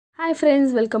Hi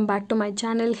friends, welcome back to my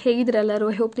channel. ಹೇಗಿದ್ರೆ ಎಲ್ಲರೂ?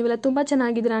 I hope ನೀವೆಲ್ಲ ತುಂಬ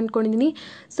ಚೆನ್ನಾಗಿದ್ದೀರಾ ಅಂದ್ಕೊಂಡಿದ್ದೀನಿ.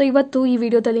 ಸೊ ಇವತ್ತು ಈ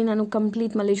ವಿಡಿಯೋದಲ್ಲಿ ನಾನು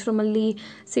ಕಂಪ್ಲೀಟ್ ಮಲ್ಲೇಶ್ವರಮಲ್ಲಿ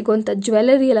ಸಿಗುವಂಥ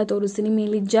ಜ್ಯುವೆಲ್ಲರಿ ಎಲ್ಲ ತೋರಿಸ್ತೀನಿ.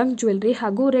 ಮೇನ್ಲಿ ಜಂಕ್ ಜ್ಯುವೆಲ್ಲರಿ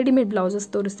ಹಾಗೂ ರೆಡಿಮೇಡ್ ಬ್ಲೌಸಸ್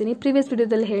ತೋರಿಸ್ತೀನಿ. ಪ್ರೀವಿಯಸ್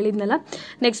ವಿಡಿಯೋದಲ್ಲಿ ಹೇಳಿದ್ನಲ್ಲ,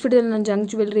 ನೆಕ್ಸ್ಟ್ ವಿಡಿಯೋದಲ್ಲಿ ನಾನು ಜಂಕ್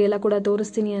ಜ್ಯುವೆಲ್ಲರಿ ಎಲ್ಲ ಕೂಡ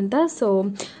ತೋರಿಸ್ತೀನಿ ಅಂತ. ಸೊ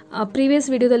ಪ್ರೀವಿಯಸ್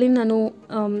ವಿಡಿಯೋದಲ್ಲಿ ನಾನು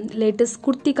ಲೇಟೆಸ್ಟ್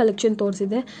ಕುರ್ತಿ ಕಲೆಕ್ಷನ್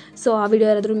ತೋರಿಸಿದ್ದೆ. ಸೊ ಆ ವಿಡಿಯೋ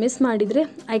ಯಾರಾದರೂ ಮಿಸ್ ಮಾಡಿದರೆ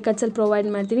ಐ ಕಾರ್ಡ್ಸಲ್ಲಿ ಪ್ರೊವೈಡ್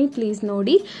ಮಾಡ್ತೀನಿ, ಪ್ಲೀಸ್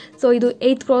ನೋಡಿ. ಸೊ ಇದು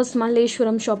 8th cross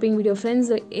Malleshwaram shopping video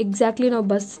friends. Exactly ನಾವು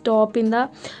ಬಸ್ ಸ್ಟಾಪಿಂದ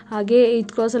ಹಾಗೆ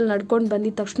 8th ಕ್ರಾಸಲ್ಲಿ ನಡ್ಕೊಂಡು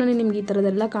ಬಂದಿದ ತಕ್ಷಣ ನಿಮ್ಗೆ ಈ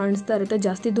ಥರದೆಲ್ಲ ಕಾಣಿಸ್ತಾ ಇರುತ್ತೆ.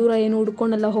 ಜಾಸ್ತಿ ದೂರ ಏನು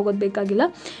ಹುಡ್ಕೊಂಡೆಲ್ಲ ಹೋಗೋದು ಬೇಕಾಗಿಲ್ಲ.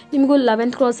 ನಿಮಗೂ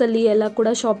 11th ಕ್ರಾಸಲ್ಲಿ ಎಲ್ಲ ಕೂಡ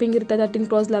ಶಾಪಿಂಗ್ ಇರುತ್ತೆ. 13th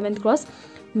cross 11th cross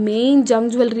main junk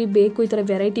jewellery ಬೇಕು, ಈ ಥರ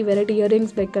ವೆರೈಟಿ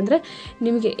ಇಯರಿಂಗ್ಸ್ ಬೇಕಂದರೆ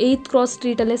ನಿಮಗೆ 8th ಕ್ರಾಸ್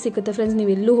ಸ್ಟ್ರೀಟಲ್ಲೇ ಸಿಗುತ್ತೆ ಫ್ರೆಂಡ್ಸ್.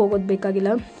 ನೀವು ಎಲ್ಲೂ ಹೋಗೋದು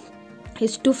ಬೇಕಾಗಿಲ್ಲ.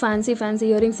 ಎಷ್ಟು ಫ್ಯಾನ್ಸಿ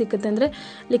ಇಯರಿಂಗ್ಸ್ ಸಿಗುತ್ತೆ ಅಂದರೆ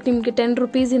ಲೈಕ್ ನಿಮಗೆ 10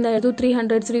 ರೂಪೀಸಿಂದ ಹಿಡಿದು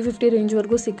 300 350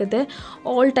 ರೇಂಜ್ವರೆಗೂ ಸಿಗುತ್ತೆ.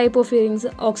 All type of earrings,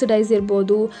 oxidise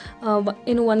ಇರ್ಬೋದು,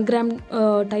 ಏನು 1 ಗ್ರಾಮ್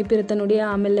ಟೈಪ್ ಇರುತ್ತೆ ನೋಡಿ,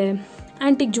 ಆಮೇಲೆ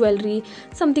ಆ್ಯಂಟಿಕ್ ಜ್ಯುವೆಲ್ರಿ,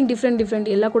 ಸಮಥಿಂಗ್ ಡಿಫ್ರೆಂಟ್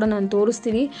ಎಲ್ಲ ಕೂಡ ನಾನು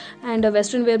ತೋರಿಸ್ತೀನಿ. ಆ್ಯಂಡ್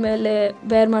ವೆಸ್ಟರ್ನ್ ವೇರ್ ಮೇಲೆ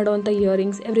ವೇರ್ ಮಾಡೋವಂಥ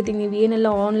ಇಯರಿಂಗ್ಸ್ ಎವ್ರಿಥಿಂಗ್ ನೀವು ಏನೆಲ್ಲ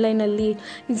ಆನ್ಲೈನಲ್ಲಿ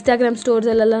ಇನ್ಸ್ಟಾಗ್ರಾಮ್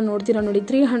ಸ್ಟೋರ್ಸಲ್ಲೆಲ್ಲ ನೋಡ್ತೀರಾ ನೋಡಿ,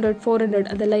 300 400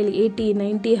 ಅದೆಲ್ಲ ಇಲ್ಲಿ 80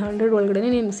 90 100 ಒಳಗಡೆ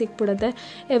ನಿಮ್ಗೆ ಸಿಕ್ಬಿಡುತ್ತೆ.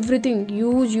 Everything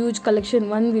use collection.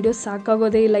 ಒಂದು ವಿಡಿಯೋ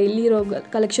ಸಾಕಾಗೋದೇ ಇಲ್ಲ ಇಲ್ಲಿರೋ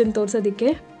ಕಲೆಕ್ಷನ್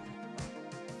ತೋರಿಸೋದಕ್ಕೆ.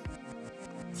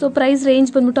 ಸೊ ಪ್ರೈಸ್ ರೇಂಜ್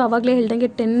ಬಂದ್ಬಿಟ್ಟು ಆವಾಗಲೇ ಹೇಳ್ದಂಗೆ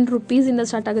 10 ರೂಪೀಸಿಂದ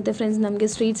ಸ್ಟಾರ್ಟ್ ಆಗುತ್ತೆ ಫ್ರೆಂಡ್ಸ್ ನಮಗೆ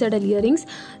ಸ್ಟ್ರೀಟ್ ಸೈಡಲ್ಲಿ ಇಯರಿಂಗ್ಸ್.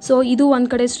 ಸೊ ಇದು ಒಂದು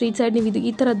ಕಡೆ ಸ್ಟ್ರೀಟ್ ಸೈಡ್ ನೀವು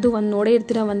ಈ ಥರದ್ದು ಒಂದು ನೋಡೇ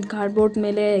ಇರ್ತೀರ. ಒಂದು ಕಾರ್ಡ್ಬೋರ್ಡ್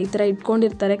ಮೇಲೆ ಈ ಥರ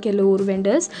ಇಟ್ಕೊಂಡಿರ್ತಾರೆ ಕೆಲವರು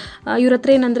ವೆಂಡರ್ಸ್. ಇವ್ರ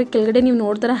ಹತ್ರ ಏನಂದರೆ ಕೆಳಗಡೆ ನೀವು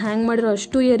ನೋಡ್ತಾರೆ ಹ್ಯಾಂಗ್ ಮಾಡಿರೋ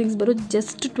ಅಷ್ಟು ಇಯರಿಂಗ್ಸ್ ಬರೋದು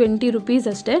ಜಸ್ಟ್ 20 ರೂಪೀಸ್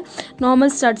ಅಷ್ಟೇ.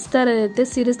 ನಾರ್ಮಲ್ ಸ್ಟಡ್ಸ್ ಥರ ಇರುತ್ತೆ.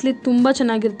 ಸೀರಿಯಸ್ಲಿ ತುಂಬ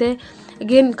ಚೆನ್ನಾಗಿರುತ್ತೆ.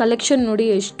 ಅಗೇನ್ ಕಲೆಕ್ಷನ್ ನೋಡಿ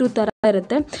ಎಷ್ಟು ಥರ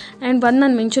ಇರುತ್ತೆ. ಆ್ಯಂಡ್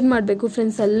ನಾನು ಮೆನ್ಷನ್ ಮಾಡಬೇಕು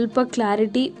ಫ್ರೆಂಡ್ಸ್, ಸ್ವಲ್ಪ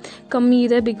ಕ್ಲಾರಿಟಿ ಕಮ್ಮಿ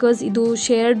ಇದೆ ಬಿಕಾಸ್ ಇದು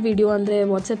ಶೇರ್ಡ್ ವಿಡಿಯೋ, ಅಂದರೆ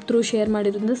ವಾಟ್ಸಪ್ ಥ್ರೂ ಶೇರ್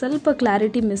ಮಾಡಿರೋದ್ರಿಂದ ಸ್ವಲ್ಪ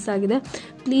ಕ್ಲಾರಿಟಿ ಮಿಸ್ ಆಗಿದೆ.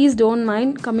 Please don't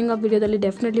mind. Coming up ವಿಡಿಯೋದಲ್ಲಿ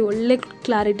ಡೆಫಿನೆಟ್ಲಿ ಒಳ್ಳೆ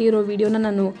ಕ್ಲಾರಿಟಿ ಇರೋ ವಿಡಿಯೋನ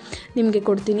ನಾನು ನಿಮಗೆ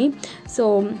ಕೊಡ್ತೀನಿ. So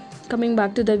coming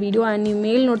back to the video. And ನೀವು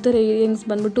ಮೇಲ್ ನೋಡ್ತಾರೆ ಇಯರಿಂಗ್ಸ್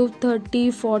ಬಂದ್ಬಿಟ್ಟು 30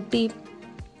 40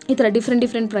 ಈ ಥರ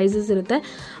ಡಿಫ್ರೆಂಟ್ ಪ್ರೈಸಸ್ ಇರುತ್ತೆ.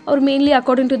 ಅವ್ರು mainly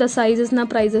according to the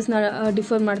ಪ್ರೈಸಸ್ನ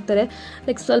differ ಮಾಡ್ತಾರೆ.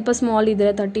 ಲೈಕ್ ಸ್ವಲ್ಪ ಸ್ಮಾಲ್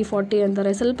ಇದ್ದರೆ 30 40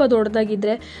 ಅಂತಾರೆ, ಸ್ವಲ್ಪ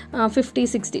ದೊಡ್ಡದಾಗಿದ್ದರೆ 50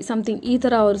 60 ಸಮಥಿಂಗ್ ಈ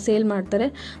ಥರ ಅವ್ರು ಸೇಲ್ ಮಾಡ್ತಾರೆ.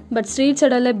 ಬಟ್ ಸ್ಟ್ರೀಟ್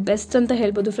ಸೈಡಲ್ಲೇ ಬೆಸ್ಟ್ ಅಂತ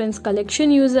ಹೇಳ್ಬೋದು ಫ್ರೆಂಡ್ಸ್.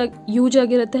 ಕಲೆಕ್ಷನ್ ಯೂಸ್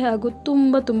ಆಗಿರುತ್ತೆ ಹಾಗೂ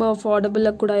ತುಂಬ ಅಫೋರ್ಡಬಲ್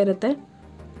ಆಗಿ ಕೂಡ ಇರುತ್ತೆ.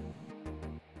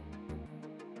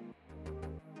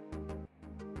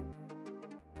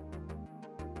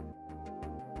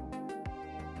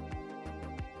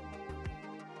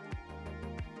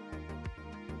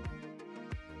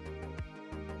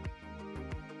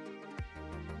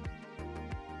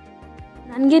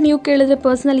 ನನಗೆ ನೀವು ಕೇಳಿದ್ರೆ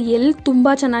ಪರ್ಸ್ನಲ್ ಎಲ್ಲಿ ತುಂಬ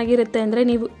ಚೆನ್ನಾಗಿರುತ್ತೆ ಅಂದರೆ,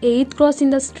 ನೀವು 8th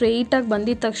ಕ್ರಾಸಿಂದ ಸ್ಟ್ರೈಟಾಗಿ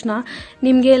ಬಂದಿದ ತಕ್ಷಣ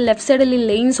ನಿಮಗೆ ಲೆಫ್ಟ್ ಸೈಡಲ್ಲಿ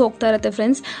ಲೈನ್ಸ್ ಹೋಗ್ತಾ ಇರುತ್ತೆ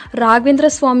ಫ್ರೆಂಡ್ಸ್. ರಾಘವೇಂದ್ರ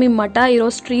ಸ್ವಾಮಿ ಮಠ ಇರೋ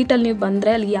ಸ್ಟ್ರೀಟಲ್ಲಿ ನೀವು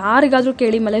ಬಂದರೆ ಅಲ್ಲಿ ಯಾರಿಗಾದರೂ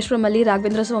ಕೇಳಿ ಮಲ್ಲೇಶ್ವರಮಲ್ಲಿ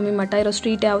ರಾಘವೇಂದ್ರ ಸ್ವಾಮಿ ಮಠ ಇರೋ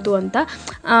ಸ್ಟ್ರೀಟ್ ಯಾವುದು ಅಂತ.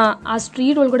 ಆ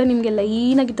ಸ್ಟ್ರೀಟ್ ಒಳಗಡೆ ನಿಮಗೆ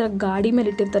ಲೈನಾಗಿ ಈ ಥರ ಗಾಡಿ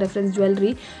ಮೇಲೆ ಇಟ್ಟಿರ್ತಾರೆ ಫ್ರೆಂಡ್ಸ್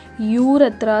ಜ್ಯುವೆಲ್ರಿ. ಇವ್ರ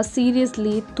ಹತ್ರ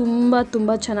ಸೀರಿಯಸ್ಲಿ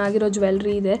ತುಂಬ ಚೆನ್ನಾಗಿರೋ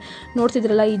ಜ್ಯುವೆಲ್ರಿ ಇದೆ.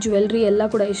 ನೋಡ್ತಿದ್ರಲ್ಲ ಈ ಜ್ಯುವೆಲ್ರಿ ಎಲ್ಲ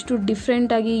ಕೂಡ ಎಷ್ಟು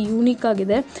ಡಿಫ್ರೆಂಟಾಗಿ ಯೂನಿಕ್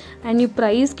ಆಗಿದೆ. ಆ್ಯಂಡ್ ನೀವು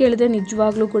ಪ್ರೈಸ್ ಕೇಳಿದ್ರೆ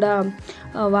ನಿಜವಾಗ್ಲೂ ಕೂಡ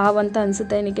ವಾವ್ ಅಂತ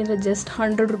ಅನಿಸುತ್ತೆ. ಏನಕ್ಕೆಂದರೆ ಜಸ್ಟ್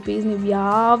 100 ರೂಪೀಸ್. ನೀವು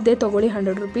ಯಾವುದೇ ತೊಗೊಳ್ಳಿ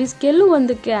 100 ರೂಪೀಸ್.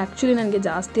 ಕೆಲವೊಂದಕ್ಕೆ ಆ್ಯಕ್ಚುಲಿ ನನಗೆ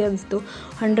ಜಾಸ್ತಿ ಅನಿಸ್ತು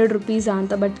 100 ರೂಪೀಸಾ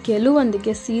ಅಂತ. ಬಟ್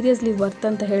ಕೆಲವೊಂದಕ್ಕೆ ಸೀರಿಯಸ್ಲಿ ವರ್ತ್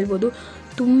ಅಂತ ಹೇಳ್ಬೋದು.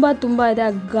 ತುಂಬ ಇದೆ.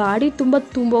 ಆ ಗಾಡಿ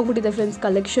ತುಂಬೋಗ್ಬಿಟ್ಟಿದೆ ಫ್ರೆಂಡ್ಸ್.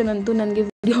 ಕಲೆಕ್ಷನ್ ಅಂತೂ ನನಗೆ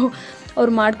ವಿಡಿಯೋ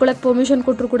ಅವ್ರು ಮಾಡ್ಕೊಳಕ್ಕೆ ಪರ್ಮಿಷನ್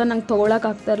ಕೊಟ್ಟರು ಕೂಡ ನಂಗೆ ತೊಗೊಳಕ್ಕೆ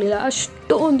ಆಗ್ತಾ ಇರಲಿಲ್ಲ,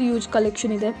 ಅಷ್ಟೊಂದು ಯೂಜ್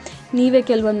ಕಲೆಕ್ಷನ್ ಇದೆ. ನೀವೇ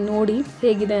ಕೆಲವೊಂದು ನೋಡಿ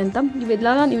ಹೇಗಿದೆ ಅಂತ.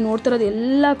 ಇವೆಲ್ಲ ನೀವು ನೋಡ್ತಿರೋದು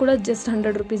ಎಲ್ಲ ಕೂಡ ಜಸ್ಟ್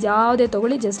 100 ರೂಪೀಸ್. ಯಾವುದೇ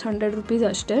ತೊಗೊಳ್ಳಿ ಜಸ್ಟ್ 100 ರೂಪೀಸ್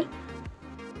ಅಷ್ಟೇ.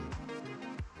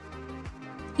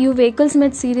 ಇವು ವೆಹಿಕಲ್ಸ್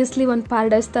ಮೇಲೆ ಸೀರಿಯಸ್ಲಿ ಒಂದು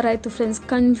ಪ್ಯಾರಡೈಸ್ ಥರ ಆಯಿತು ಫ್ರೆಂಡ್ಸ್.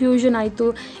 ಕನ್ಫ್ಯೂಷನ್ ಆಯಿತು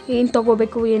ಏನು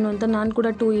ತೊಗೋಬೇಕು ಏನು ಅಂತ. ನಾನು ಕೂಡ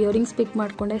 2 ಇಯರಿಂಗ್ಸ್ ಪಿಕ್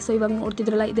ಮಾಡಿಕೊಂಡೆ. ಸೊ ಇವಾಗ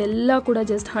ನೋಡ್ತಿದ್ರಲ್ಲ ಇದೆಲ್ಲ ಕೂಡ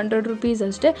ಜಸ್ಟ್ 100 ರೂಪೀಸ್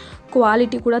ಅಷ್ಟೇ.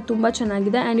 ಕ್ವಾಲಿಟಿ ಕೂಡ ತುಂಬ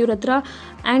ಚೆನ್ನಾಗಿದೆ. ಆ್ಯಂಡ್ ಇವ್ರ ಹತ್ರ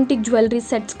ಆ್ಯಂಟಿಕ್ ಜ್ಯುವೆಲ್ರಿ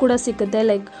ಸೆಟ್ಸ್ ಕೂಡ ಸಿಗುತ್ತೆ.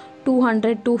 ಲೈಕ್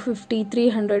 200 250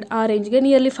 300 ಆ ರೇಂಜ್ಗೆ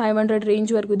ನಿಯರ್ಲಿ 500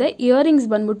 ರೇಂಜ್ವರೆಗೂ ಇದೆ. ಇಯರಿಂಗ್ಸ್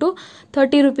ಬಂದ್ಬಿಟ್ಟು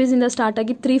 30 ರೂಪೀಸಿಂದ ಸ್ಟಾರ್ಟ್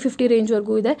ಆಗಿ 350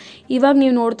 ರೇಂಜ್ವರೆಗೂ ಇದೆ. ಇವಾಗ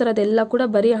ನೀವು ನೋಡ್ತಿರೋದೆಲ್ಲ ಕೂಡ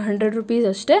ಬರೀ 100 ರೂಪೀಸ್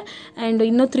ಅಷ್ಟೇ. ಆ್ಯಂಡ್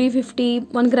ಇನ್ನೂ 350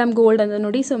 1 ಗ್ರಾಮ್ ಗೋಲ್ಡ್ ಅಂತ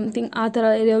ನೋಡಿ ಸಮಥಿಂಗ್ ಆ ಥರ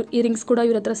ಇಯರಿಂಗ್ಸ್ ಕೂಡ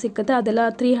ಇವ್ರ ಹತ್ರ ಸಿಗುತ್ತೆ. ಅದೆಲ್ಲ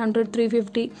 300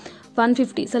 350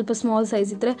 150 ಸ್ವಲ್ಪ ಸ್ಮಾಲ್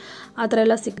ಸೈಜ್ ಇದ್ದರೆ ಆ ಥರ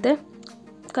ಎಲ್ಲ ಸಿಗುತ್ತೆ.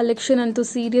 ಕಲೆಕ್ಷನ್ ಅಂತೂ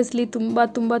ಸೀರಿಯಸ್ಲಿ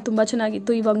ತುಂಬ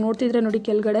ಚೆನ್ನಾಗಿತ್ತು. ಇವಾಗ ನೋಡ್ತಿದ್ರೆ ನೋಡಿ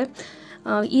ಕೆಳಗಡೆ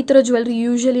ಈ ಥರ ಜ್ಯುವೆಲ್ರಿ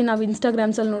ಯೂಶ್ವಲಿ ನಾವು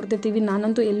ಇನ್ಸ್ಟಾಗ್ರಾಮ್ಸಲ್ಲಿ ನೋಡ್ತಿರ್ತೀವಿ.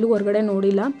 ನಾನಂತೂ ಎಲ್ಲೂ ಹೊರಗಡೆ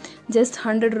ನೋಡಿಲ್ಲ. Just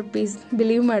 100 rupees.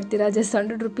 ಬಿಲೀವ್ ಮಾಡ್ತೀರಾ? Just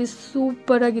 100 rupees.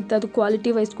 ಸೂಪರಾಗಿತ್ತು. ಅದು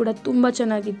ಕ್ವಾಲಿಟಿ ವೈಸ್ ಕೂಡ ತುಂಬ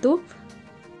ಚೆನ್ನಾಗಿತ್ತು.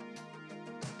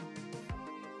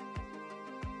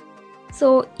 ಸೊ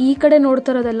ಈ ಕಡೆ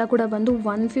ನೋಡ್ತಾ ಇರೋದೆಲ್ಲ ಕೂಡ ಬಂದು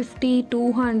 150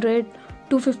 200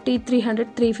 250, 300,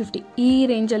 350 ಈ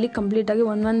ರೇಂಜಲ್ಲಿ ಕಂಪ್ಲೀಟಾಗಿ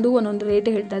ಒಂದೊಂದು ರೇಟ್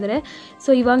ಹೇಳ್ತಾ ಇದ್ದಾರೆ. ಸೊ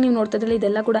ಇವಾಗ ನೀವು ನೋಡ್ತಾ ಇದ್ದರೆ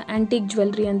ಇದೆಲ್ಲ ಕೂಡ ಆ್ಯಂಟಿಕ್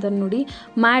ಜ್ಯುವೆಲ್ರಿ ಅಂತ ನೋಡಿ,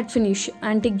 ಮ್ಯಾಟ್ ಫಿನಿಶ್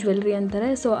ಆ್ಯಂಟಿಕ್ ಜ್ಯುವೆಲ್ರಿ ಅಂತಾರೆ.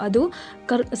 ಸೊ ಅದು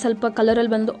ಸ್ವಲ್ಪ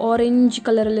ಕಲರಲ್ಲಿ ಬಂದು ಆರೆಂಜ್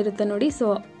ಕಲರಲ್ಲಿ ಇರುತ್ತೆ ನೋಡಿ. ಸೊ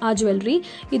ಆ ಜ್ಯುವೆಲ್ರಿ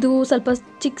ಇದು ಸ್ವಲ್ಪ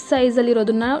ಚಿಕ್ಕ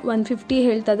ಸೈಜಲ್ಲಿರೋದನ್ನ 150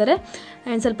 ಹೇಳ್ತಾ ಇದ್ದಾರೆ,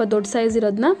 ಆ್ಯಂಡ್ ಸ್ವಲ್ಪ ದೊಡ್ಡ ಸೈಜ್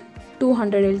ಇರೋದನ್ನ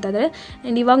 200 ಹೇಳ್ತಾ ಇದ್ದಾರೆ.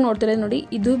 ಆ್ಯಂಡ್ ಇವಾಗ ನೋಡ್ತಿರೋದು ನೋಡಿ,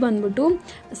 ಇದು ಬಂದ್ಬಿಟ್ಟು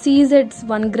CZ's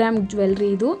 1 ಗ್ರಾಮ್ ಜ್ಯುವೆಲ್ರಿ.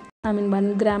 ಇದು 1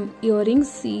 ಗ್ರಾಮ್ ಇಯರಿಂಗ್ಸ್.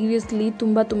 ಸೀರಿಯಸ್ಲಿ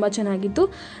ತುಂಬ ಚೆನ್ನಾಗಿತ್ತು.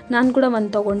 ನಾನು ಕೂಡ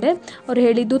ಒಂದು ತೊಗೊಂಡೆ. ಅವ್ರು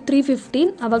ಹೇಳಿದ್ದು 350,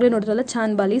 ಆವಾಗಲೇ ನೋಡಿದ್ರಲ್ಲ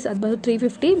ಚಾನ್ ಬಾಲೀಸ್, ಅದು ಬಂದು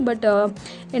 350, but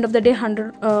end of the day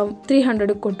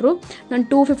 300 ಕೊಟ್ಟರು. ನಾನು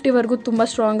 250ವರೆಗೂ ತುಂಬ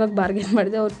ಸ್ಟ್ರಾಂಗಾಗಿ ಬಾರ್ಗೇನ್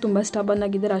ಮಾಡಿದೆ. ಅವ್ರು ತುಂಬ ಸ್ಟಬನ್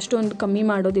ಆಗಿದ್ದಾರೆ, ಅಷ್ಟೊಂದು ಕಮ್ಮಿ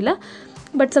ಮಾಡೋದಿಲ್ಲ.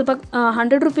 ಬಟ್ ಸ್ವಲ್ಪ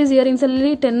 100 ರೂಪೀಸ್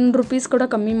ಇಯರಿಂಗ್ಸಲ್ಲಿ 10 ರೂಪೀಸ್ ಕೂಡ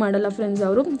ಕಮ್ಮಿ ಮಾಡಲ್ಲ ಫ್ರೆಂಡ್ಸ್.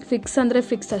 ಅವರು ಫಿಕ್ಸ್ ಅಂದರೆ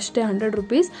ಫಿಕ್ಸ್ ಅಷ್ಟೇ 100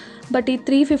 ರೂಪೀಸ್. ಬಟ್ ಈ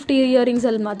 350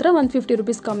 ಇಯರಿಂಗ್ಸಲ್ಲಿ ಮಾತ್ರ 150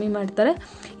 ರೂಪೀಸ್ ಕಮ್ಮಿ ಮಾಡ್ತಾರೆ.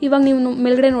 ಇವಾಗ ನೀವು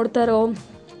ಮೇಲ್ಗಡೆ ನೋಡ್ತಾ ಇರೋ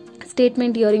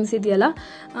ಸ್ಟೇಟ್ಮೆಂಟ್ ಇಯರಿಂಗ್ಸ್ ಇದೆಯಲ್ಲ,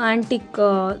 ಆ್ಯಂಟಿಕ್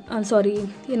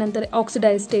ಏನಂತಾರೆ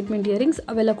ಆಕ್ಸಿಡೈಸ್ ಸ್ಟೇಟ್ಮೆಂಟ್ ಇಯರಿಂಗ್ಸ್,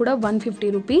 ಅವೆಲ್ಲ ಕೂಡ 150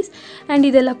 ರೂಪೀಸ್. ಆ್ಯಂಡ್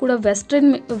ಇದೆಲ್ಲ ಕೂಡ ವೆಸ್ಟರ್ನ್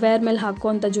ವೇರ್ ಮೇಲೆ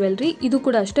ಹಾಕುವಂಥ ಜ್ಯುವೆಲ್ರಿ. ಇದು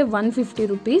ಕೂಡ ಅಷ್ಟೇ 150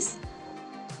 ರೂಪೀಸ್.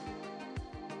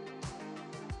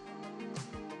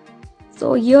 ಸೊ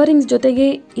ಇಯರಿಂಗ್ಸ್ ಜೊತೆಗೆ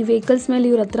ಈ ವೆಹಿಕಲ್ಸ್ ಮೇಲೆ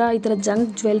ಇವ್ರ ಹತ್ರ ಈ ಥರ ಜಂಕ್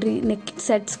ಜ್ಯುವೆಲ್ರಿ ನೆಕ್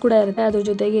ಸೆಟ್ಸ್ ಕೂಡ ಇರುತ್ತೆ. ಅದ್ರ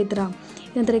ಜೊತೆಗೆ ಈ ಥರ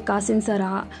ಏನಂತಾರೆ ಕಾಸಿನ ಸರ,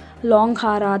 ಲಾಂಗ್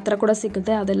ಹಾರ ಆ ಥರ ಕೂಡ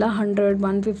ಸಿಗುತ್ತೆ. ಅದೆಲ್ಲ 100,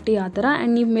 150 ಆ ಥರ.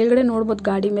 ಆ್ಯಂಡ್ ನೀವು ಮೇಲ್ಗಡೆ ನೋಡ್ಬೋದು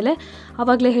ಗಾಡಿ ಮೇಲೆ,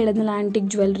 ಆವಾಗಲೇ ಹೇಳಿದ್ನಲ್ಲ ಆ್ಯಂಟಿಕ್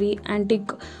ಜ್ಯುವೆಲ್ರಿ,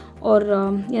 ಆ್ಯಂಟಿಕ್ ಆರ್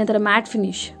ಏನಂತಾರೆ ಮ್ಯಾಟ್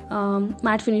ಫಿನಿಶ್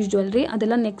ಜ್ಯುವೆಲ್ರಿ,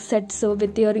 ಅದೆಲ್ಲ ನೆಕ್ ಸೆಟ್ಸ್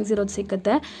ವಿತ್ ಇಯರಿಂಗ್ಸ್ ಇರೋದು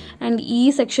ಸಿಗುತ್ತೆ. ಆ್ಯಂಡ್ ಈ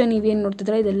ಸೆಕ್ಷನ್ ನೀವೇನು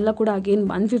ನೋಡ್ತಿದ್ರೆ ಇದೆಲ್ಲ ಕೂಡ ಅಗೇನ್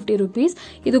 150 ರೂಪೀಸ್.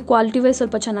 ಇದು ಕ್ವಾಲಿಟಿ ವೈಸ್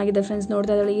ಸ್ವಲ್ಪ ಚೆನ್ನಾಗಿದೆ ಫ್ರೆಂಡ್ಸ್.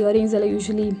 ನೋಡ್ತಾ ಇದ್ದಾಳೆ ಇಯರಿಂಗ್ಸ್ ಎಲ್ಲ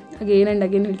ಯೂಶಲಿ ಅಗೇನ್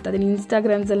ಹೇಳ್ತಾ ಇದ್ದೀನಿ,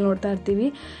 ಇನ್ಸ್ಟಾಗ್ರಾಮ್ಸಲ್ಲಿ ನೋಡ್ತಾ ಇರ್ತೀವಿ.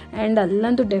 ಆ್ಯಂಡ್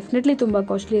ಅಲ್ಲಂತೂ ಡೆಫಿನೆಟ್ಲಿ ತುಂಬ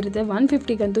ಕಾಸ್ಟ್ಲಿ ಇರುತ್ತೆ.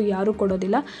 150ಗಂತೂ ಯಾರೂ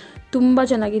ಕೊಡೋದಿಲ್ಲ. ತುಂಬ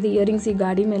ಚೆನ್ನಾಗಿದೆ ಇಯರಿಂಗ್ಸ್ ಈ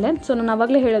ಗಾಡಿ ಮೇಲೆ. ಸೊ ನಾನು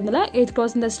ಆವಾಗಲೇ ಹೇಳೋದಲ್ಲ, 8th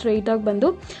ಕ್ರಾಸಿಂದ ಸ್ಟ್ರೈಟಾಗಿ ಬಂದು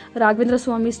ರಾಘವೇಂದ್ರ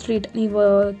ಸ್ವಾಮಿ ಸ್ಟ್ರೀಟ್, ನೀವು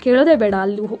ಕೇಳೋದೇ ಬೇಡ,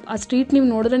 ಅಲ್ಲಿ ಆ ಸ್ಟ್ರೀಟ್ ನೀವು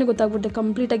ನೋಡಿದ್ರೆ ಗೊತ್ತಾಗ್ಬಿಡುತ್ತೆ.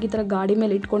 ಕಂಪ್ಲೀಟಾಗಿ ಈ ಥರ ಗಾಡಿ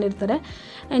ಮೇಲೆ ಇಟ್ಕೊಂಡಿರ್ತಾರೆ.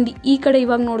 ಆ್ಯಂಡ್ ಈ ಕಡೆ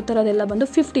ಇವಾಗ ನೋಡ್ತಾ ಇರೋದೆಲ್ಲ ಬಂದು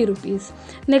 50 ರೂಪೀಸ್.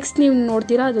 ನೆಕ್ಸ್ಟ್ ನೀವು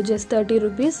ನೋಡ್ತೀರಾ ಅದು ಜಸ್ಟ್ 30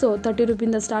 ರೂಪೀಸ್. ಸೊ 30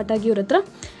 ರೂಪಿಯಿಂದ ಸ್ಟಾರ್ಟ್ ಆಗಿ ಇವ್ರ ಹತ್ರ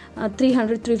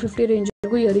 300, 350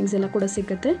 ರೇಂಜ್ವರೆಗೂ ಇಯರಿಂಗ್ಸ್ ಎಲ್ಲ ಕೂಡ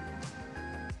ಸಿಗುತ್ತೆ.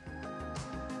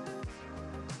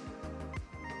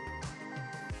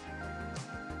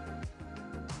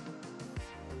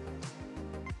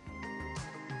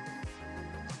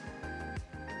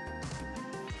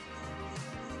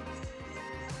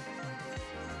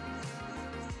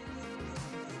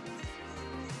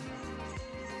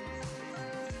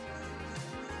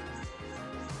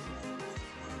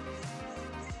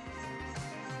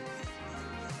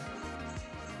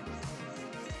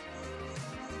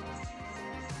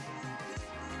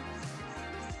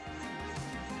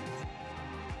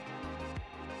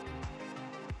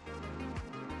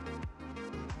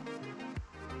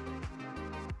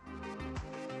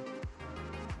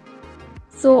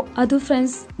 ಸೊ ಅದು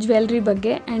ಫ್ರೆಂಡ್ಸ್ ಜ್ಯುವೆಲ್ರಿ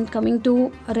ಬಗ್ಗೆ. And coming to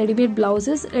readymade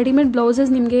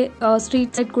blouses ನಿಮಗೆ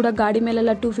ಸ್ಟ್ರೀಟ್ ಸೈಡ್ ಕೂಡ ಗಾಡಿ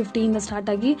ಮೇಲೆಲ್ಲ 250ಇಂದ ಸ್ಟಾರ್ಟ್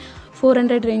ಆಗಿ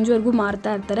 400 ರೇಂಜ್ವರೆಗೂ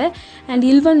ಮಾರ್ತಾ ಇರ್ತಾರೆ. ಆ್ಯಂಡ್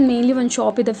ಇಲ್ಲಿ ಮೇನ್ಲಿ ಒಂದು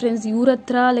ಶಾಪ್ ಇದೆ ಫ್ರೆಂಡ್ಸ್. ಇವ್ರ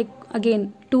ಹತ್ರ ಲೈಕ್ ಅಗೇನ್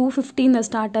 250ಇಂದ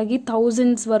ಸ್ಟಾರ್ಟ್ ಆಗಿ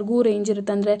 1000ಸ್ವರೆಗೂ ರೇಂಜ್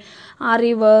ಇರುತ್ತೆ. ಅಂದರೆ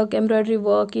ಆರಿ ವರ್ಕ್, ಎಂಬ್ರಾಯ್ಡ್ರಿ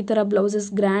ವರ್ಕ್, ಈ ಥರ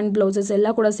ಬ್ಲೌಸಸ್, ಗ್ರ್ಯಾಂಡ್ ಬ್ಲೌಸಸ್ ಎಲ್ಲ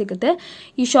ಕೂಡ ಸಿಗುತ್ತೆ.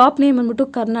 ಈ ಶಾಪ್ ನೇಮ್ ಬಂದ್ಬಿಟ್ಟು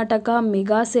ಕರ್ನಾಟಕ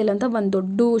ಮೆಗಾ ಸೇಲ್ ಅಂತ ಒಂದು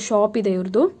ದೊಡ್ಡ ಶಾಪ್ ಇದೆ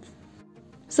ಇವ್ರದ್ದು.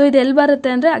 ಸೊ ಇದು ಎಲ್ಲಿ ಬರುತ್ತೆ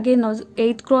ಅಂದರೆ ಅಗೇನ್ ನಾವು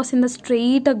 8th ಕ್ರಾಸಿಂದ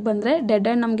ಸ್ಟ್ರೈಟಾಗಿ ಬಂದರೆ ಡೆಡ್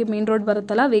ಆ್ಯಂಡ್ ನಮಗೆ ಮೇನ್ ರೋಡ್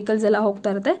ಬರುತ್ತಲ್ಲ, ವೆಹಿಕಲ್ಸ್ ಎಲ್ಲ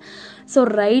ಹೋಗ್ತಾ ಇರುತ್ತೆ. ಸೊ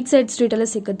ರೈಟ್ ಸೈಡ್ ಸ್ಟ್ರೀಟಲ್ಲೇ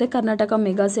ಸಿಗುತ್ತೆ ಕರ್ನಾಟಕ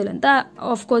ಮೆಗಾ ಸೇಲ್ ಅಂತ.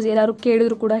 ಆಫ್ಕೋರ್ಸ್ ಎಲ್ಲರೂ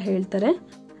ಕೇಳಿದ್ರು ಕೂಡ ಹೇಳ್ತಾರೆ.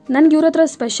 ನನಗೆ ಇವ್ರ ಹತ್ರ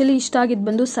ಸ್ಪೆಷಲಿ ಇಷ್ಟ ಆಗಿದ್ದು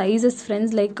ಬಂದು ಸೈಜಸ್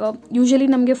ಫ್ರೆಂಡ್ಸ್. ಲೈಕ್ ಯೂಶಲಿ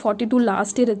ನಮಗೆ 42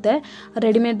 ಲಾಸ್ಟ್ ಇರುತ್ತೆ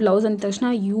ರೆಡಿಮೇಡ್ ಬ್ಲೌಸ್ ಅಂದ ತಕ್ಷಣ.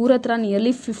 ಇವ್ರ ಹತ್ರ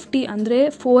ನಿಯರ್ಲಿ 50 ಅಂದರೆ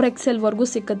 4XL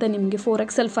ಸಿಗುತ್ತೆ ನಿಮಗೆ.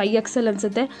 4XL, 5XL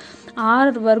ಅನಿಸುತ್ತೆ,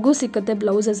 ಆರ್ವರೆಗೂ ಸಿಗುತ್ತೆ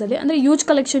ಬ್ಲೌಸಸಲ್ಲಿ. ಅಂದರೆ ಯೂಜ್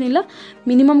ಕಲೆಕ್ಷನ್ ಇಲ್ಲ,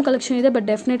 ಮಿನಿಮಮ್ ಕಲೆಕ್ಷನ್ ಇದೆ, ಬಟ್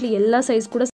ಡೆಫಿನೆಟ್ಲಿ ಎಲ್ಲ ಸೈಜ್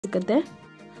ಕೂಡ ಸಿಗುತ್ತೆ.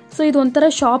 ಸೊ ಇದು ಒಂಥರ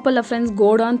ಶಾಪ್ ಅಲ್ಲ ಫ್ರೆಂಡ್ಸ್,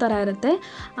 ಗೋಡೌನ್ ಥರ ಇರುತ್ತೆ.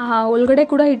 ಒಳಗಡೆ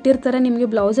ಕೂಡ ಇಟ್ಟಿರ್ತಾರೆ ನಿಮಗೆ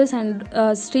ಬ್ಲೌಸಸ್. ಆ್ಯಂಡ್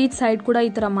ಸ್ಟ್ರೀಟ್ ಸೈಡ್ ಕೂಡ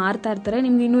ಈ ಥರ ಮಾರ್ತಾ ಇರ್ತಾರೆ.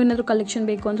 ನಿಮ್ಗೆ ಇನ್ನೂ ಏನಾದರೂ ಕಲೆಕ್ಷನ್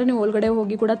ಬೇಕು ಅಂದರೆ ನೀವು ಒಳಗಡೆ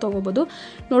ಹೋಗಿ ಕೂಡ ತೊಗೋಬೋದು.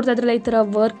 ನೋಡ್ತಾ ಇದ್ರಲ್ಲ ಈ ಥರ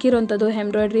ವರ್ಕ್ ಇರೋಂಥದ್ದು,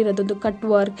 ಎಂಬ್ರಾಯ್ಡ್ರಿ ಇರೋದು, ಕಟ್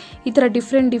ವರ್ಕ್, ಈ ಥರ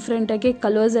ಡಿಫ್ರೆಂಟಾಗಿ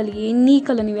ಕಲರ್ಸಲ್ಲಿ ಎನಿ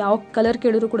ಕಲರ್ ನೀವು ಯಾವ ಕಲರ್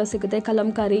ಕೇಳಿದ್ರು ಕೂಡ ಸಿಗುತ್ತೆ.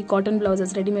 Kalamkari, cotton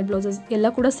blouses, readymade blouses ಎಲ್ಲ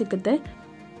ಕೂಡ ಸಿಗುತ್ತೆ.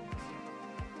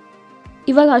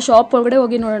 ಇವಾಗ ಆ ಶಾಪ್ ಒಳಗಡೆ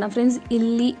ಹೋಗಿ ನೋಡೋಣ ಫ್ರೆಂಡ್ಸ್.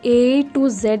 ಇಲ್ಲಿ A to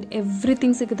Z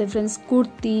ಎವ್ರಿಥಿಂಗ್ ಸಿಗುತ್ತೆ friends.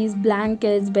 Kurtis,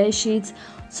 blankets, bedsheets,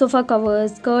 sofa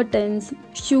covers, curtains,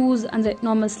 shoes ಅಂದರೆ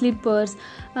normal slippers,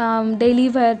 daily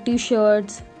wear T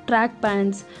shirts, track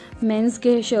pants,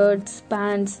 ಮೆನ್ಸ್ಗೆ shirts,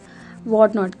 pants,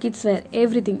 what not, kids wear,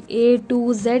 everything A to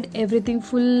Z everything.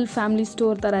 Full family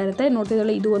store ಥರ ಇರುತ್ತೆ.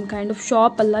 ನೋಡ್ತಿದ್ದಾಳೆ ಇದು ಒಂದು kind of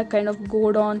shop ಅಲ್ಲ, kind of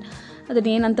godown, ಅದನ್ನ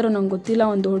ಏನಂತಾರೋ ನಂಗೆ ಗೊತ್ತಿಲ್ಲ.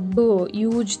 ಒಂದು ದೊಡ್ಡ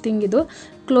ಯೂಜ್ ಥಿಂಗ್ ಇದು.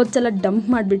 ಕ್ಲೋತ್ಸ್ ಎಲ್ಲ ಡಂಪ್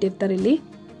ಮಾಡಿಬಿಟ್ಟಿರ್ತಾರೆ ಇಲ್ಲಿ.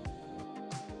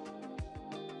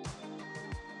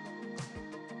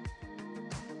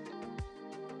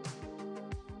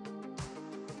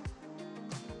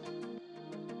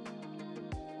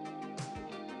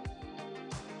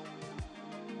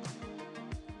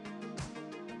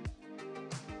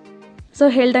 ಸೊ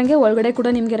ಹೇಳ್ದಂಗೆ ಒಳಗಡೆ ಕೂಡ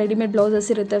ನಿಮಗೆ ರೆಡಿಮೇಡ್ ಬ್ಲೌಸಸ್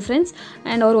ಇರುತ್ತೆ ಫ್ರೆಂಡ್ಸ್.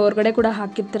 ಆ್ಯಂಡ್ ಅವರು ಹೊರಗಡೆ ಕೂಡ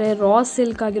ಹಾಕಿರ್ತಾರೆ. ರಾ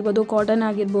ಸಿಲ್ಕ್ ಆಗಿರ್ಬೋದು, ಕಾಟನ್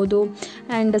ಆಗಿರ್ಬೋದು,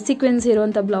 ಆ್ಯಂಡ್ ಸೀಕ್ವೆನ್ಸ್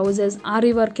ಇರುವಂಥ ಬ್ಲೌಸಸ್,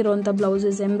 ಆರಿ ವರ್ಕ್ ಇರುವಂಥ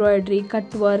blouses, embroidery,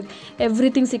 cut work,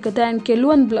 everything ಸಿಗುತ್ತೆ. ಆ್ಯಂಡ್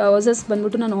ಕೆಲವೊಂದು ಬ್ಲೌಸಸ್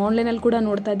ಬಂದ್ಬಿಟ್ಟು ನಾನು ಆನ್ಲೈನಲ್ಲಿ ಕೂಡ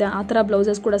ನೋಡ್ತಾ ಇದ್ದೆ, ಆ ಥರ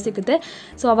ಬ್ಲೌಸಸ್ ಕೂಡ ಸಿಗುತ್ತೆ.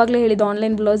 ಸೊ ಆವಾಗಲೇ ಹೇಳಿದ್ದು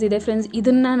ಆನ್ಲೈನ್ ಬ್ಲೌಸ್ ಇದೆ ಫ್ರೆಂಡ್ಸ್.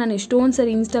 ಇದನ್ನು ನಾನು ಎಷ್ಟೊಂದು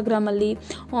ಸರಿ ಇನ್ಸ್ಟಾಗ್ರಾಮಲ್ಲಿ,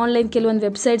 ಆನ್ಲೈನ್ ಕೆಲವೊಂದು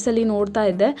ವೆಬ್ಸೈಟ್ಸಲ್ಲಿ ನೋಡ್ತಾ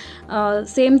ಇದ್ದೆ.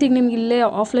 ಸೇಮ್ ಥಿಂಗ್ ನಿಮ್ಗೆ ಇಲ್ಲೇ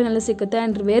ಆಫ್ಲೈನಲ್ಲಿ ಸಿಗುತ್ತೆ.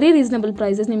 And very reasonable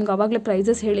prices. ನಿಮ್ಗೆ ಆವಾಗಲೇ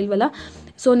ಪ್ರೈಸಸ್ ಹೇಳಿಲ್ವಲ್ಲ.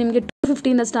 ಸೊ ನಿಮಗೆ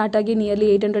 250 ಸ್ಟಾರ್ಟ್ ಆಗಿ ನಿಯರ್ಲಿ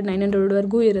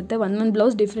 800-900ವರೆಗೂ ಇರುತ್ತೆ. ಒಂದೊಂದು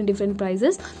ಬ್ಲೌಸ್ ಡಿಫ್ರೆಂಟ್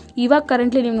ಪ್ರೈಸಸ್. ಇವಾಗ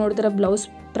ಕರೆಂಟ್ಲಿ ನೀವು ನೋಡ್ತಿರೋ ಬ್ಲೌಸ್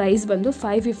ಪ್ರೈಸ್ ಬಂದು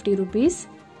 550 ರೂಪೀಸ್.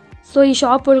 ಸೊ ಈ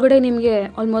ಶಾಪ್ ಒಳಗಡೆ ನಿಮಗೆ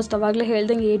ಆಲ್ಮೋಸ್ಟ್ ಅವಾಗಲೇ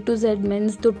ಹೇಳ್ದಂಗೆ A to Z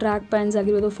ಮೆನ್ಸ್ದು track pants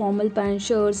ಆಗಿರ್ಬೋದು, formal pant,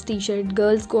 shirts, T shirt,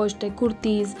 ಗರ್ಲ್ಸ್ಗೂ ಅಷ್ಟೇ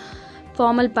ಕುರ್ತೀಸ್,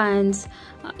 ಫಾರ್ಮಲ್ ಪ್ಯಾಂಟ್ಸ್,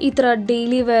 ಈ ಥರ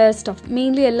ಡೈಲಿ ವೇರ್ ಸ್ಟಫ್,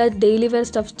 ಮೇನ್ಲಿ ಎಲ್ಲ ಡೈಲಿ ವೇರ್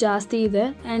ಸ್ಟಫ್ ಜಾಸ್ತಿ ಇದೆ.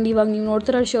 ಆ್ಯಂಡ್ ಇವಾಗ ನೀವು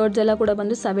ನೋಡ್ತಿರೋ ಶರ್ಟ್ಸ್ ಎಲ್ಲ ಕೂಡ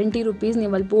ಬಂದು 70 ರೂಪೀಸ್.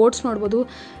 ನೀವು ಅಲ್ಲಿ ಬೋರ್ಡ್ಸ್ ನೋಡ್ಬೋದು,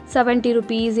 70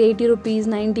 ರೂಪೀಸ್, 80 ರೂಪೀಸ್,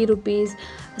 90 ರೂಪೀಸ್,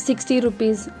 60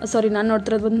 ರೂಪೀಸ್. ಸಾರಿ, ನಾನು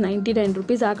ನೋಡ್ತಿರೋದು ಬಂದು 99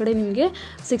 ರೂಪೀಸ್. ಆ ಕಡೆ ನಿಮಗೆ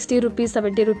 60 ರೂಪೀಸ್,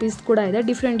 70 ರೂಪೀಸ್ ಕೂಡ ಇದೆ.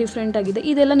 ಡಿಫ್ರೆಂಟ್ ಆಗಿದೆ.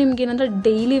 ಇದೆಲ್ಲ ನಿಮ್ಗೆ ಏನಂದರೆ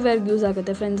ಡೈಲಿ ವೇರ್ಗೆ ಯೂಸ್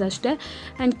ಆಗುತ್ತೆ ಫ್ರೆಂಡ್ಸ್ ಅಷ್ಟೇ.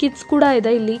 ಆ್ಯಂಡ್ ಕಿಡ್ಸ್ ಕೂಡ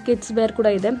ಇದೆ, ಇಲ್ಲಿ ಕಿಡ್ಸ್ ವೇರ್ ಕೂಡ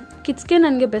ಇದೆ. ಕಿಡ್ಸ್ಗೆ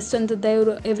ನನಗೆ ಬೆಸ್ಟ್ ಅನ್ಸುತ್ತೆ.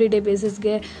 ಇವರು ಎವ್ರಿ ಡೇ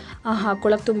ಬೇಸಿಸ್ಗೆ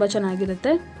ಹಾಕ್ಕೊಳ್ಳೋಕೆ ತುಂಬ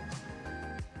ಚೆನ್ನಾಗಿರುತ್ತೆ.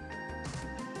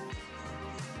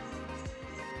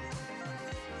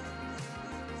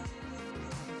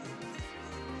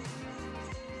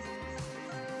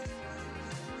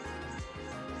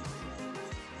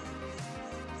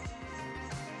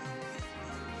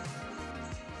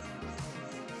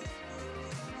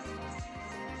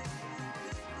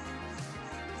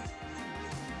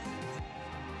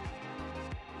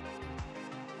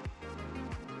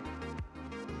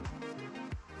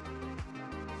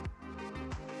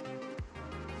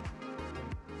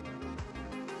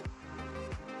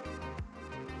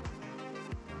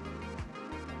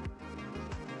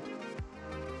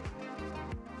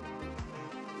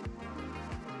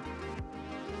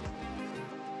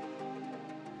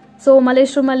 ಸೊ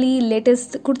ಮಲ್ಲೇಶ್ವರಮಲ್ಲಿ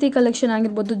ಲೇಟೆಸ್ಟ್ ಕುರ್ತಿ ಕಲೆಕ್ಷನ್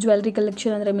ಆಗಿರ್ಬೋದು, ಜ್ಯುವೆಲ್ರಿ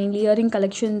ಕಲೆಕ್ಷನ್ ಅಂದರೆ ಮೇನ್ಲಿ ಇಯರಿಂಗ್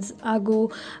ಕಲೆಕ್ಷನ್ಸ್ ಹಾಗೂ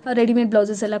ರೆಡಿಮೇಡ್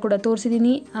ಬ್ಲೌಸಸ್ ಎಲ್ಲ ಕೂಡ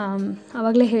ತೋರಿಸಿದ್ದೀನಿ.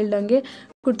 ಆವಾಗಲೇ ಹೇಳ್ದಂಗೆ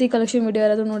ಕುರ್ತಿ ಕಲೆಕ್ಷನ್ ವಿಡಿಯೋ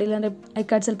ಯಾರಾದರೂ ನೋಡಿಲ್ಲ ಅಂದರೆ ಐ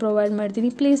ಕಾರ್ಡ್ಸಲ್ಲಿ ಪ್ರೊವೈಡ್ ಮಾಡ್ತೀನಿ,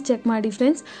 ಪ್ಲೀಸ್ ಚೆಕ್ ಮಾಡಿ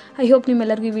ಫ್ರೆಂಡ್ಸ್. ಐ ಹೋಪ್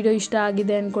ನಿಮ್ಮೆಲ್ಲರಿಗೂ ಈ ವಿಡಿಯೋ ಇಷ್ಟ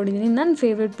ಆಗಿದೆ ಅಂದ್ಕೊಂಡಿದ್ದೀನಿ. ನನ್ನ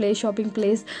favourite place, shopping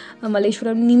place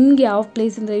Malleshwaram. ನಿಮಗೆ ಯಾವ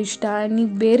ಪ್ಲೇಸ್ ಅಂದರೆ ಇಷ್ಟ,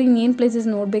 ನೀವು ಬೇರೆ ಇನ್ನೇನು ಪ್ಲೇಸಸ್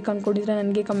ನೋಡಬೇಕು ಅಂದ್ಕೊಂಡಿದ್ರೆ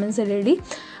ನನಗೆ ಕಮೆಂಟ್ಸಲ್ಲಿ ಹೇಳಿ.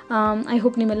 ಐ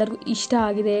ಹೋಪ್ ನಿಮ್ಮೆಲ್ಲರಿಗೂ ಇಷ್ಟ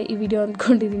ಆಗಿದೆ ಈ ವಿಡಿಯೋ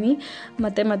ಅಂದ್ಕೊಂಡಿದ್ದೀನಿ.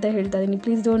 ಮತ್ತೆ ಹೇಳ್ತಾ ಇದ್ದೀನಿ,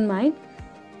 ಪ್ಲೀಸ್ ಡೋಂಟ್ ಮೈಂಡ್.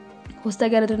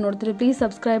 ಹೊಸದಾಗಿ ಯಾರಾದರೂ ನೋಡ್ತೀರಿ ಪ್ಲೀಸ್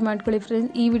ಸಬ್ಸ್ಕ್ರೈಬ್ ಮಾಡ್ಕೊಳ್ಳಿ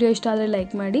ಫ್ರೆಂಡ್ಸ್. ಈ ವಿಡಿಯೋ ಇಷ್ಟ ಆದರೆ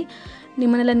ಲೈಕ್ ಮಾಡಿ.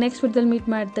 ನಿಮ್ಮನ್ನೆಲ್ಲ ನೆಕ್ಸ್ಟ್ ವಿಡಿಯೋದಲ್ಲಿ ಮೀಟ್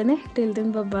ಮಾಡ್ತೇನೆ. Till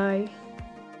then bye.